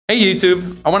Hey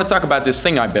YouTube, I want to talk about this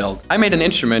thing I built. I made an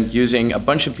instrument using a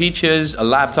bunch of peaches, a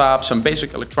laptop, some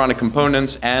basic electronic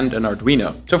components, and an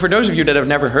Arduino. So for those of you that have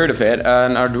never heard of it,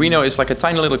 an Arduino is like a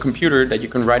tiny little computer that you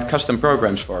can write custom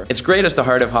programs for. It's great as the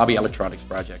heart of hobby electronics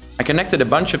projects. I connected a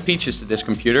bunch of peaches to this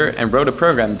computer and wrote a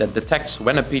program that detects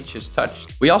when a peach is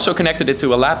touched. We also connected it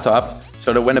to a laptop,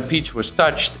 so that when a peach was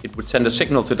touched, it would send a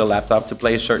signal to the laptop to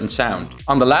play a certain sound.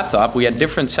 On the laptop, we had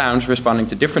different sounds responding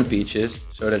to different peaches,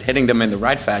 so that hitting them in the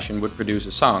right fashion would produce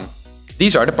a song.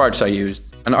 These are the parts I used: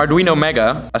 an Arduino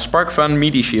Mega, a Sparkfun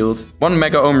Midi shield, 1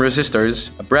 mega ohm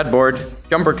resistors, a breadboard,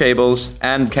 jumper cables,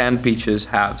 and canned peaches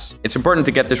halves. It's important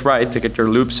to get this right to get your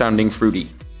loop sounding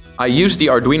fruity. I used the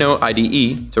Arduino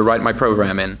IDE to write my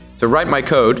program in. To write my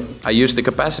code, I used the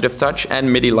Capacitive Touch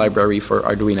and Midi library for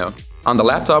Arduino. On the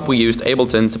laptop, we used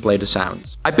Ableton to play the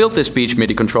sounds. I built this Peach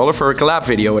Midicontroller for a collab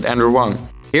video with Andrew Wong.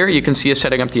 Here you can see us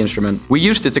setting up the instrument. We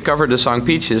used it to cover the song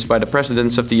Peaches by the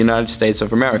Presidents of the United States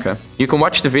of America. You can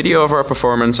watch the video of our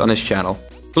performance on his channel.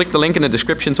 Click the link in the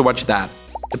description to watch that.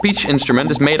 The Peach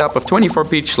instrument is made up of 24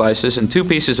 peach slices and 2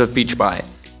 pieces of peach pie.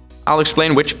 I'll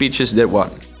explain which peaches did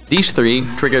what. These 3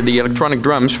 trigger the electronic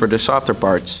drums for the softer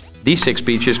parts. These 6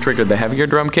 peaches trigger the heavier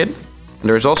drum kit. And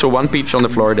there is also 1 peach on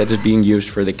the floor that is being used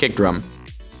for the kick drum.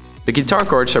 The guitar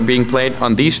chords are being played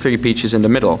on these 3 peaches in the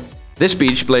middle. This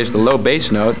peach plays the low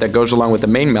bass note that goes along with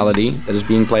the main melody that is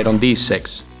being played on these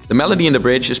 6. The melody in the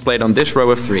bridge is played on this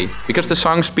row of 3. Because the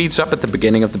song speeds up at the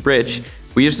beginning of the bridge,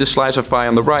 we use the slice of pie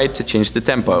on the right to change the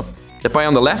tempo. The pie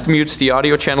on the left mutes the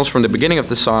audio channels from the beginning of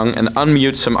the song and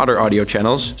unmutes some other audio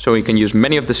channels, so we can use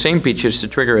many of the same peaches to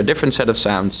trigger a different set of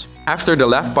sounds. After the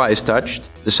left pie is touched,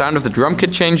 the sound of the drum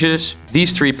kit changes,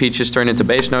 these 3 peaches turn into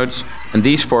bass notes, and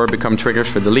these 4 become triggers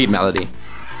for the lead melody.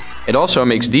 It also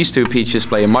makes these 2 peaches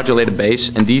play a modulated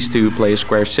bass and these 2 play a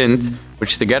square synth,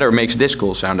 which together makes this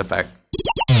cool sound effect.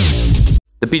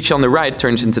 The peach on the right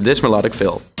turns into this melodic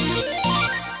fill.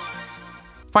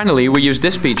 Finally, we use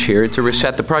this peach here to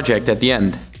reset the project at the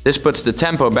end. This puts the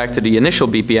tempo back to the initial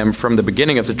BPM from the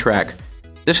beginning of the track.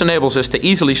 This enables us to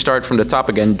easily start from the top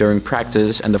again during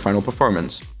practice and the final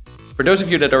performance. For those of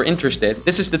you that are interested,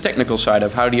 this is the technical side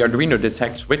of how the Arduino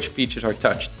detects which peaches are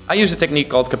touched. I use a technique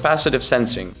called Capacitive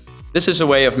Sensing. This is a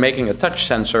way of making a touch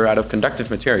sensor out of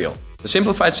conductive material. The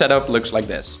simplified setup looks like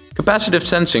this. Capacitive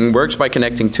sensing works by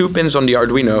connecting 2 pins on the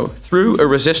Arduino through a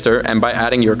resistor and by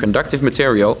adding your conductive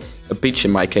material, a peach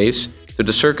in my case, to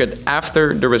the circuit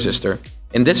after the resistor.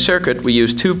 In this circuit we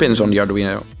use 2 pins on the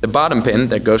Arduino. The bottom pin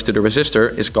that goes to the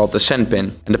resistor is called the send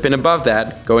pin, and the pin above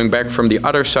that, going back from the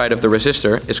other side of the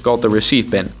resistor, is called the receive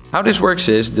pin. How this works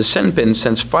is, the send pin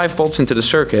sends 5 volts into the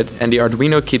circuit and the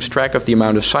Arduino keeps track of the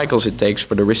amount of cycles it takes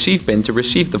for the receive pin to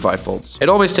receive the 5 volts. It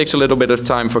always takes a little bit of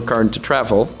time for current to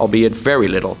travel, albeit very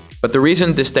little. But the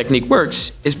reason this technique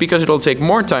works is because it'll take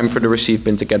more time for the receive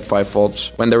pin to get 5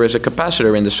 volts when there is a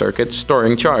capacitor in the circuit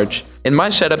storing charge. In my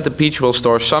setup, the peach will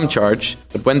store some charge,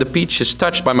 but when the peach is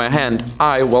touched by my hand,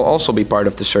 I will also be part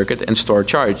of the circuit and store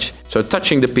charge. So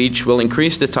touching the peach will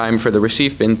increase the time for the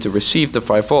receive pin to receive the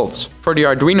 5 volts. For the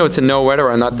Arduino to know whether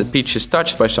or not the peach is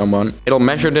touched by someone, it'll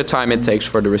measure the time it takes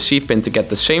for the receive pin to get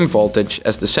the same voltage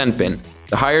as the send pin.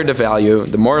 The higher the value,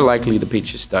 the more likely the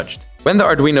peach is touched. When the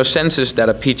Arduino senses that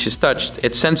a peach is touched,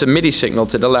 it sends a Midi signal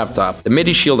to the laptop. The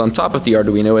Midi shield on top of the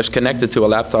Arduino is connected to a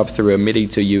laptop through a Midi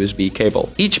to USB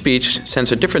cable. Each peach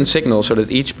sends a different signal so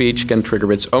that each peach can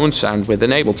trigger its own sound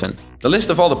within Ableton. The list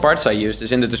of all the parts I used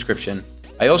is in the description.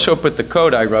 I also put the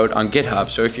code I wrote on GitHub,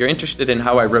 so if you're interested in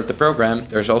how I wrote the program,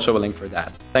 there's also a link for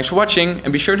that. Thanks for watching,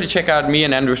 and be sure to check out me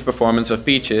and Andrew's performance of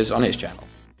Peaches on his channel.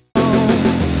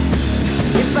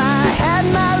 If I had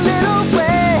my little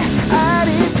way, I'd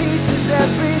eat peaches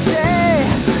every day.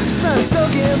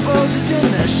 Sun-soaking roses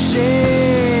in the shade.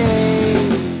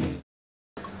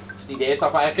 Dus het idee is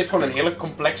dat eigenlijk is gewoon een hele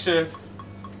complexe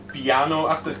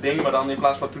piano-achtig ding, maar dan in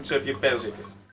plaats van toetsen heb je perziken.